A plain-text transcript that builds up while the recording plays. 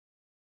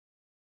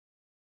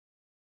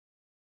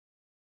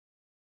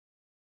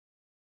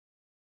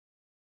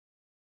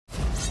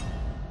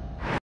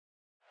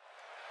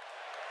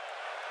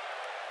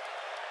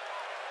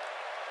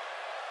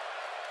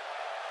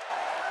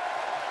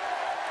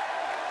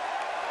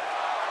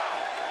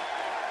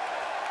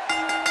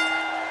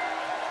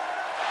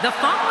The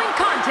following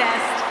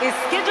contest is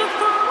scheduled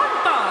for one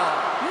fall.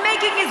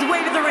 Making his way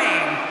to the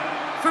ring,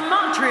 from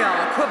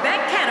Montreal,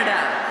 Quebec,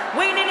 Canada,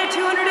 weighing in at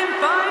 205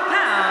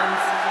 pounds,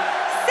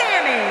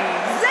 Sami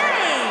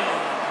Zayn.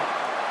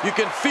 You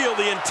can feel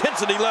the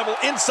intensity level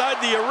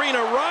inside the arena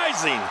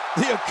rising.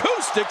 The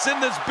acoustics in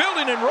this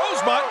building in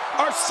Rosemont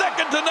are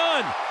second to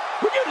none.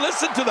 Will you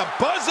listen to the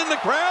buzz in the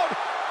crowd?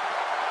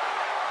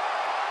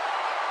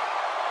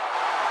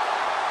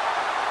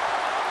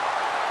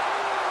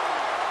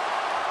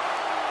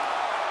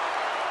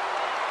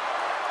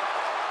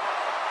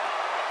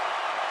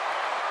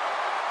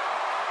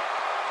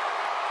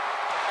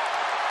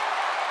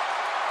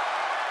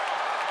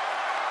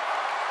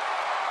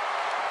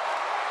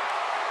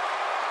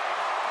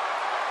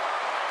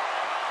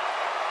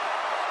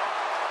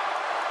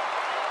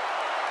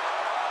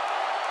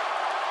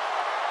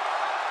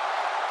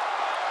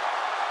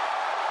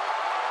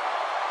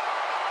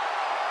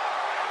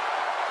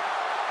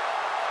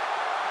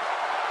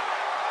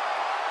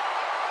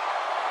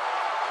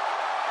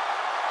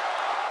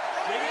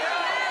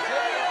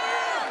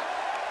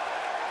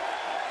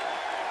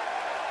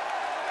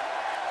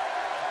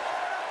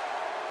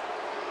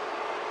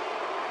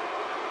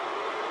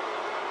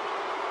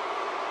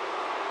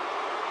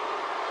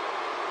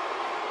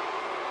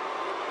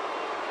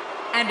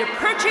 And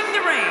approaching the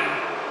ring,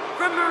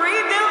 from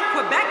Marieville,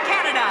 Quebec,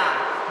 Canada,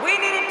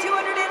 weighing in at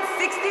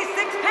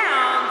 266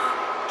 pounds,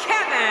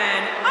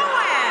 Kevin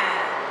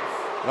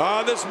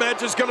Owens. This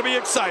match is going to be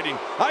exciting.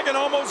 I can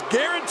almost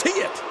guarantee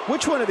it.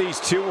 Which one of these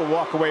two will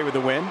walk away with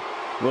the win?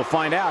 We'll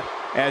find out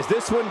as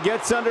this one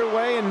gets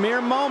underway in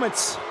mere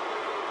moments.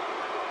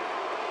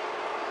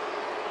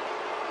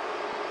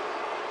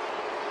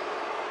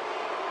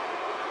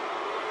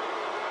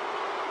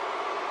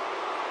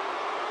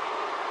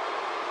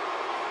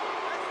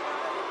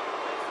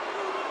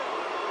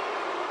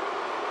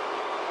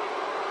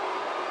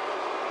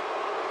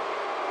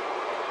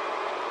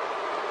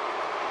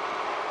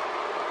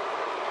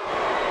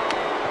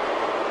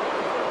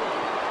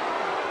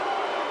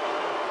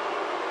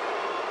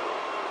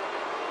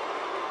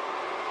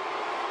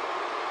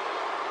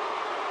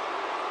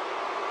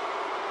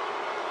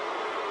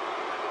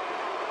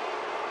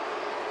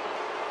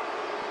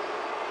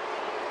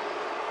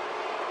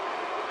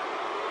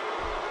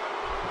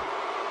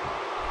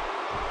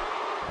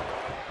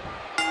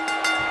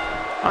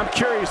 I'm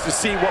curious to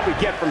see what we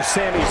get from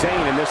Sami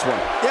Zayn in this one.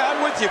 Yeah,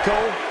 I'm with you,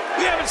 Cole.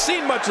 We haven't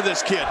seen much of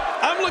this kid.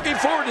 I'm looking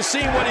forward to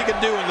seeing what he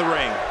can do in the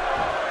ring.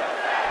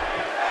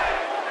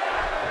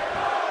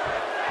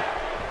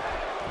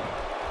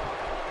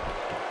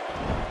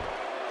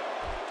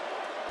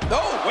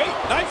 Oh, wait,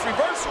 nice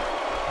reversal.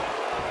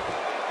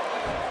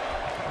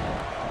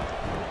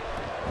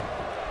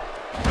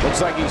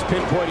 Looks like he's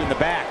pinpointing the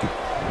back.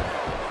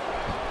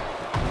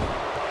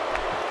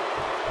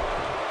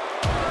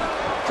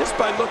 Just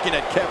by looking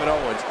at Kevin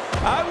Owens,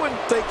 I wouldn't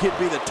think he'd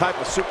be the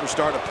type of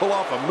superstar to pull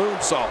off a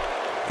moonsault.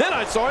 Then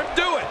I saw him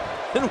do it,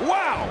 and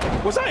wow,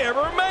 was I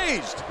ever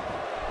amazed.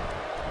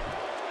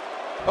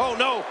 Oh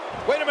no,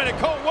 wait a minute,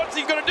 Cole, what's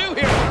he gonna do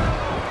here?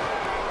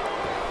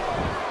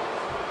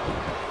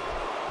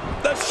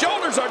 The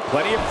shoulders are...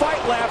 Plenty of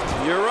fight left.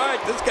 You're right,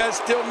 this guy's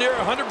still near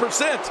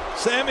 100%.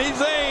 Sami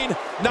Zayn,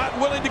 not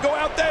willing to go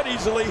out that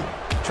easily.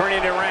 Turning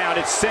it around,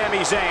 it's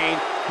Sami Zayn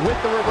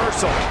with the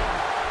reversal.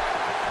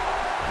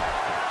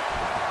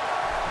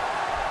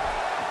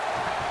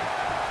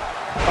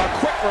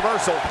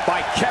 Reversal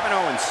by Kevin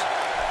Owens.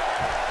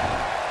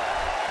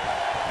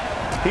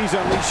 He's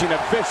unleashing a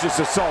vicious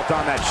assault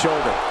on that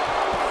shoulder.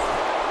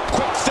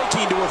 Quick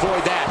thinking to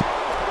avoid that.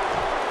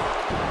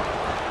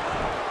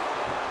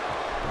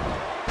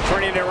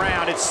 Turning it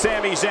around, it's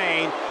Sami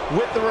Zayn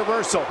with the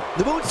reversal.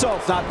 The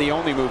moonsault's not the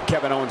only move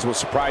Kevin Owens will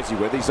surprise you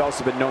with. He's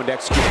also been known to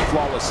execute a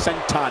flawless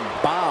senton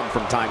bomb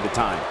from time to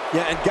time.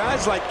 Yeah, and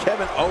guys like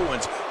Kevin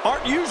Owens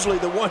aren't usually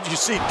the ones you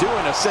see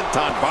doing a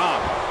senton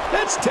bomb.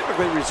 That's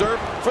typically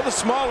reserved for the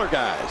smaller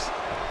guys.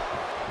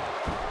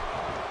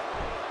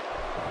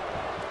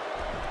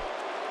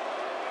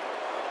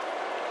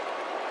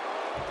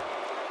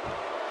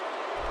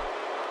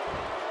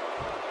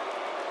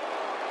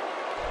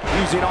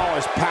 Using all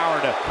his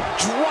power to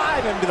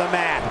drive him to the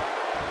mat.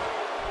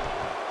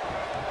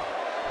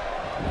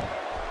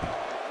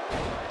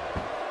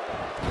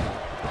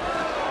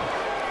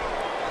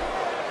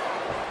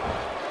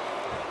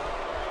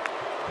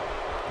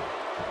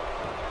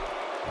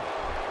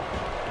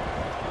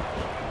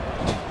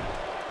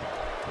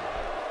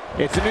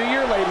 It's a new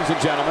year, ladies and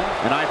gentlemen,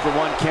 and I, for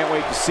one, can't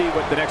wait to see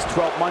what the next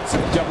 12 months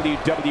of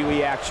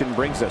WWE action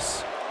brings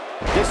us.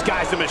 This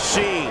guy's a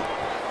machine.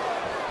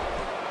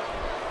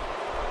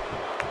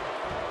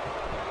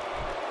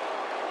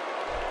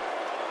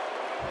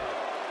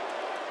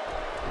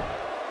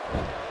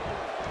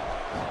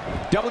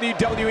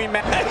 WWE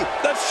match. Hey,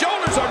 the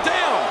shoulders are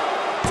down.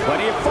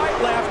 Plenty of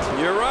fight left.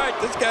 You're right,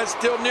 this guy's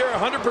still near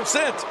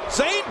 100%.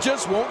 Zayn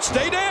just won't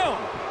stay down.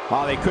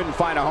 Oh, they couldn't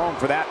find a home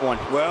for that one.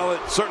 Well, it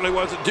certainly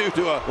wasn't due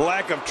to a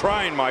lack of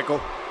trying, Michael.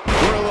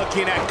 We're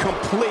looking at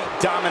complete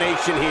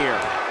domination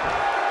here.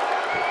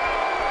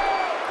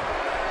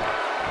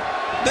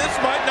 This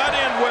might not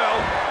end well.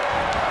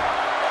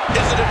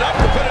 Is it enough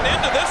to put an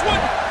end to this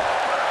one?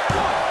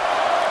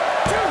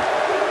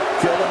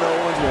 Kevin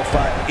Owens will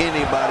fight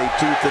anybody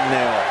tooth and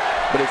nail.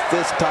 But it's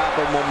this type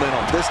of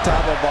momentum, this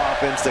type of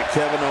offense that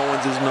Kevin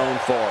Owens is known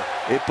for.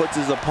 It puts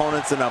his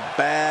opponents in a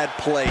bad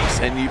place,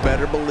 and you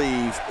better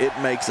believe it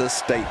makes a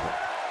statement.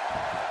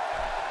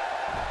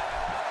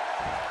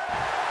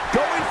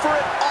 Going for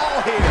it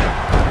all here.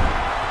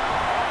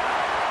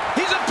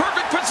 He's in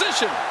perfect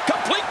position.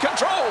 Complete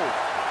control.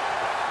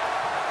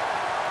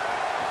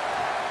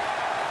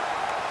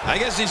 I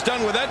guess he's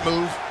done with that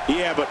move.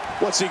 Yeah, but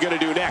what's he going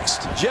to do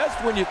next? Just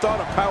when you thought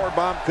a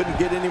powerbomb couldn't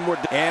get any more.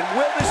 And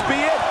will this be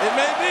it? It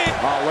may be.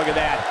 Oh, look at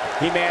that.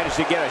 He managed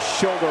to get a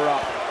shoulder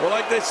up. Well,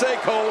 like they say,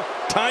 Cole,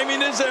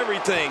 timing is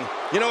everything.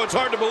 You know, it's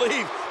hard to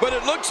believe, but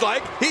it looks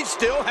like he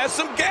still has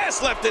some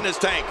gas left in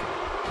his tank.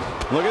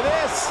 Look at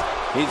this.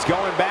 He's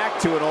going back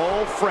to an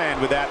old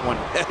friend with that one.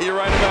 You're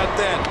right about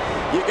that.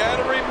 You got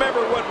to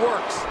remember what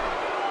works.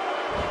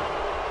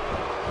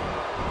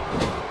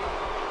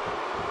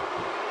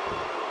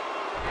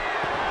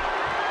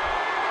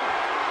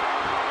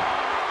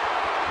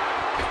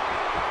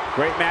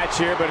 Great match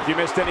here, but if you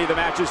missed any of the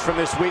matches from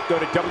this week, go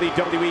to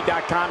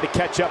WWE.com to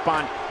catch up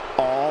on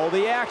all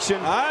the action.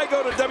 I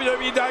go to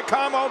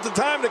WWE.com all the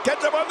time to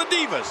catch up on the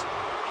Divas.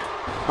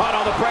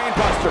 On the brain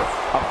buster.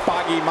 A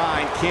foggy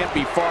mind can't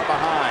be far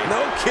behind. No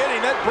kidding,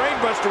 that brain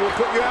buster will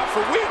put you out for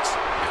weeks.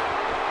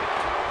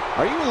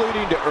 Are you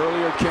alluding to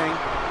earlier, King?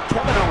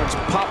 Kevin Owens'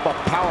 pop-up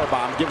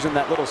powerbomb gives him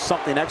that little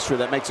something extra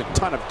that makes a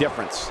ton of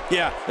difference.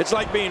 Yeah, it's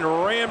like being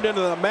rammed into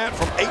the mat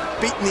from 8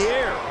 feet in the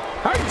air.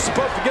 How are you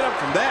supposed to get up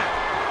from that?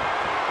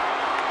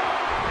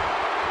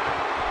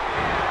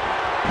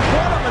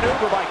 What a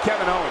maneuver by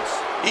Kevin Owens.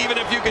 Even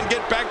if you can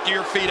get back to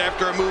your feet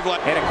after a move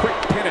like... And a quick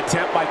pin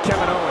attempt by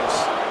Kevin Owens.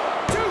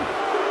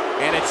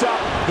 And it's up.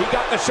 He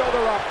got the shoulder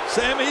up.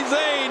 Sami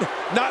Zayn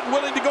not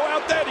willing to go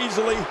out that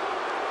easily.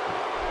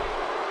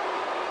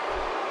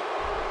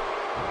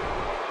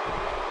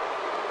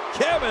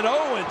 Kevin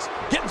Owens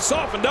getting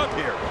softened up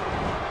here.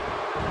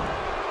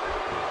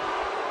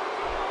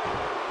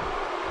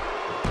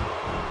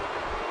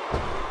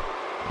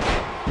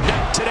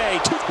 Not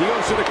today. He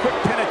goes for the quick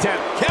pin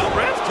attempt. Count,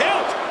 ref,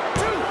 count.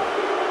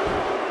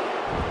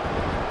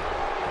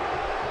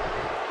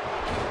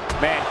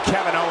 Man,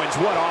 Kevin Owens,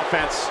 what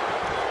offense.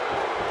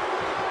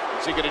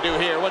 What's he going to do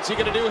here? What's he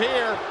going to do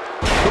here?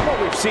 From what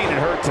we've seen and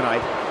heard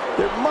tonight,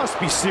 there must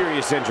be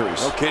serious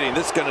injuries. No kidding,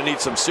 this is going to need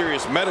some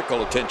serious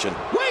medical attention.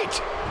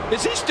 Wait,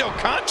 is he still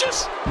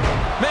conscious?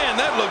 Man,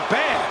 that looked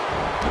bad.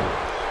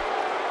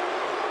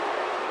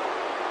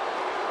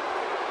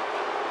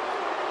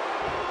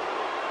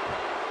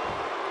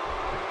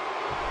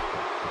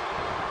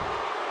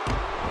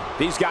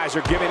 These guys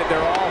are giving it their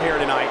all here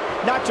tonight,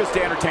 not just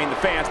to entertain the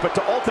fans, but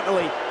to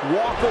ultimately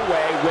walk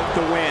away with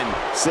the win.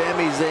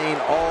 Sami Zayn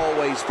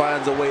always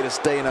finds a way to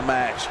stay in a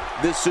match.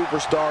 This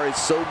superstar is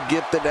so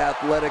gifted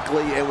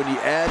athletically, and when you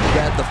add to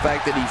that the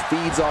fact that he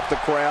feeds off the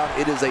crowd,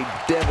 it is a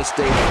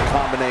devastating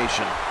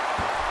combination.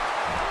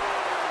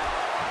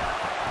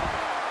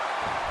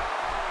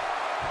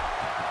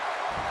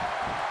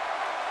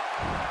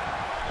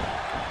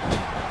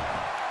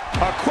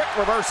 A quick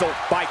reversal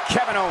by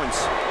Kevin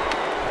Owens.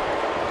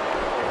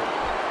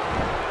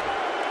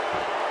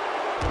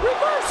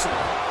 Reversal.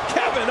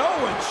 Kevin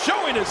Owens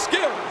showing his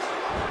skills.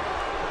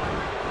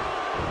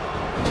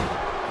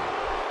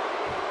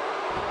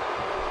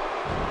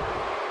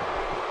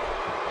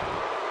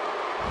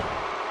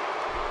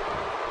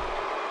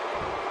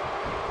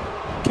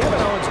 Kevin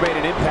Owens made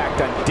an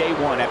impact on day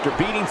one after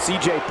beating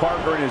CJ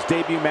Parker in his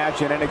debut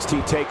match in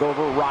NXT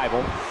TakeOver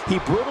Rival. He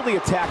brutally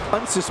attacked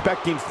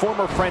unsuspecting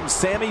former friend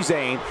Sami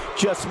Zayn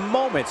just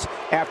moments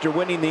after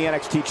winning the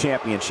NXT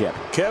Championship.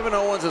 Kevin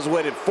Owens has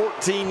waited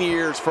 14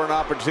 years for an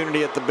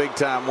opportunity at the big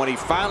time. When he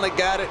finally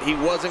got it, he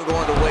wasn't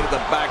going to wait at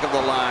the back of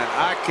the line.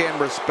 I can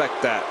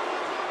respect that.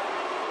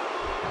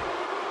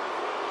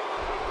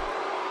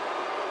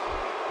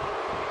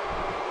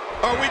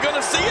 Are we going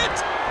to see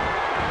it?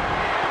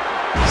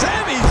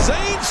 Sami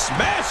Zayn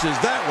smashes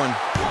that one.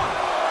 1,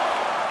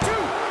 2.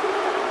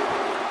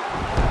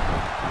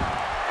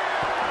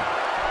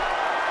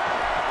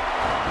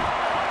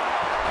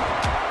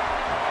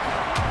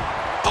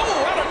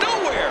 Oh, out of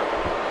nowhere.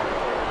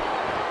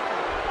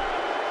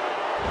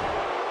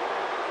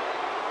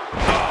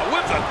 Oh,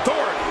 with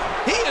authority.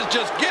 He is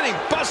just getting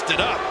busted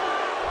up.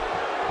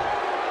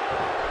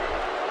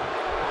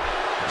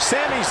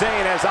 Sami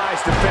Zayn has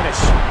eyes to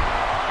finish.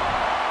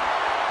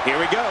 Here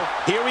we go.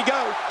 Here we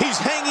go. He's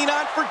hanging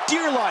on for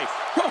dear life.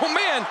 Oh,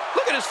 man,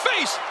 look at his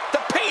face.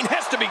 The pain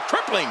has to be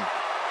crippling.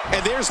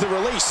 And there's the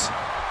release.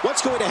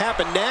 What's going to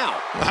happen now?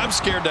 I'm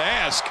scared to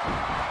ask.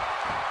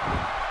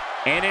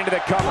 And into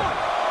the cover.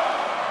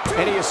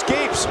 And he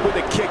escapes with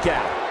a kick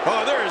out.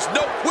 Oh, there is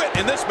no quit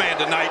in this man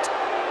tonight.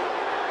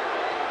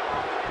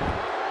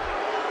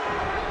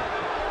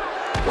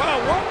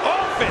 Wow, what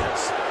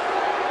offense.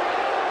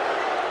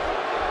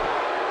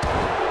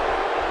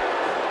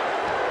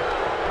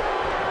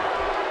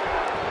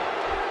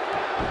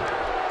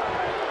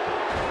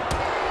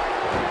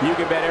 You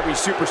can bet every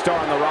superstar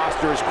on the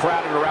roster is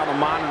crowded around the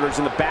monitors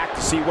in the back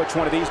to see which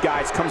one of these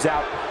guys comes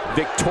out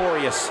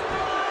victorious.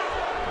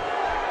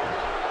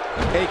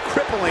 A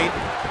crippling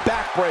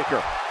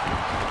backbreaker.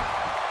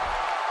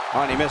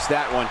 Oh, and he missed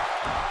that one.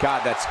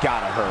 God, that's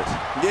gotta hurt.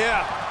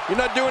 Yeah, you're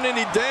not doing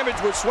any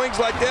damage with swings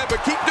like that,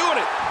 but keep doing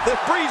it. The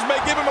breeze may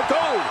give him a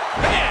cold.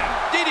 Man,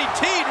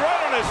 DDT'd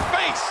right on his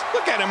face.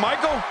 Look at him,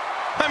 Michael.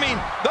 I mean,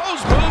 those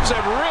moves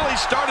have really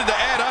started to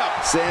add up.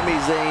 Sami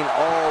Zayn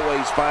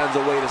always finds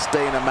a way to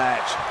stay in a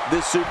match.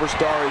 This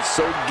superstar is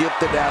so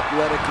gifted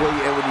athletically,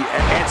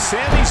 and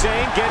Sami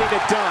Zayn getting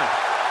it done.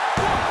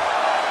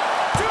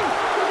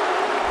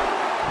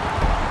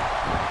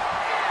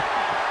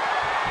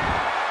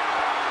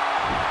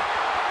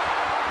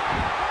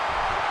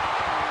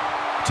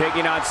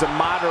 Taking on some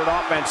moderate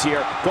offense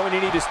here. Going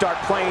to need to start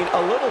playing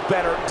a little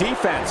better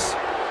defense.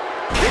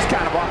 This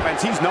kind of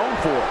offense he's known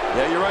for.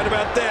 Yeah, you're right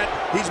about that.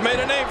 He's made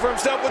a name for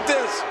himself with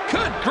this.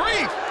 Good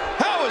grief!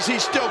 How is he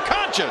still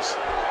conscious?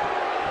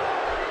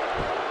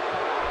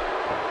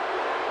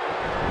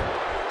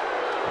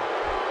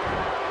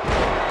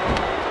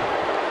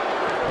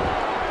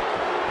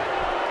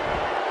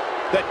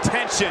 The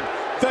tension,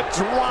 the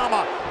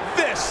drama.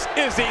 This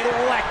is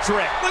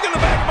electric. Look at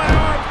the back of my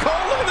arm,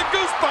 Cole. Look at the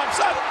goosebumps.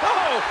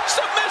 Oh,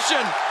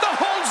 submission. The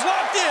hold's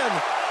locked in.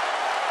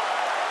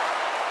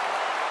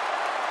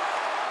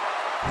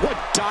 What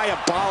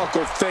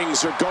diabolical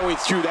things are going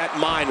through that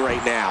mind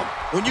right now?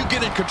 When you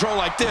get in control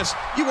like this,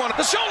 you want it.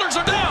 The shoulders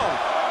are down.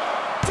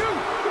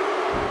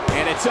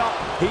 And it's up.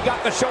 He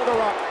got the shoulder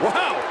up.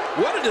 Wow,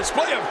 what a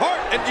display of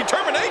heart and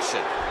determination.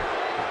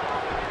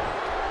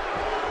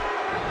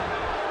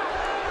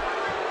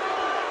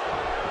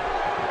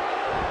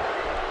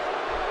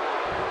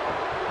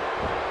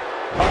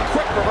 A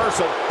quick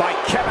reversal by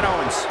Kevin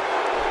Owens.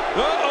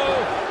 Uh-oh,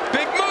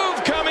 big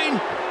move coming.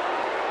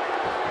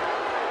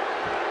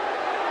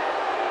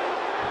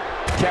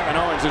 Kevin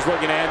Owens is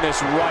looking to end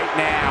this right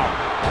now.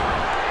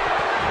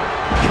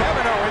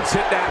 Kevin Owens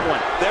hit that one.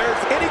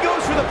 And he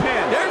goes for the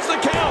pin. There's the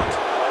count.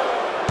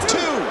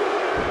 2.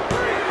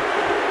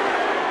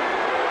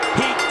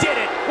 He did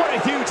it. What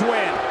a huge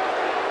win.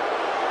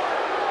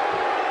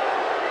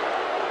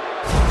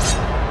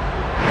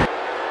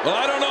 Well,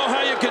 I don't know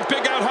how you can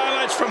pick out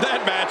highlights from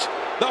that match.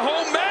 The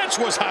whole match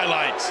was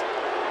highlights.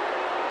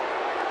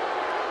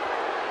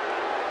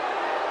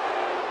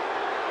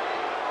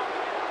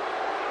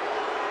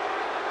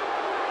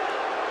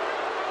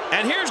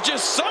 And here's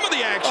just some of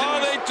the action.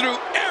 Oh, they threw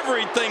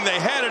everything they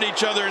had at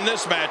each other in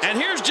this match. And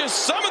here's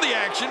just some of the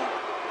action.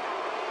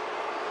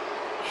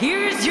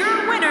 Here's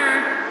your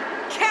winner,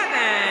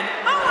 Kevin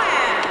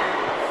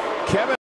Owens. Kevin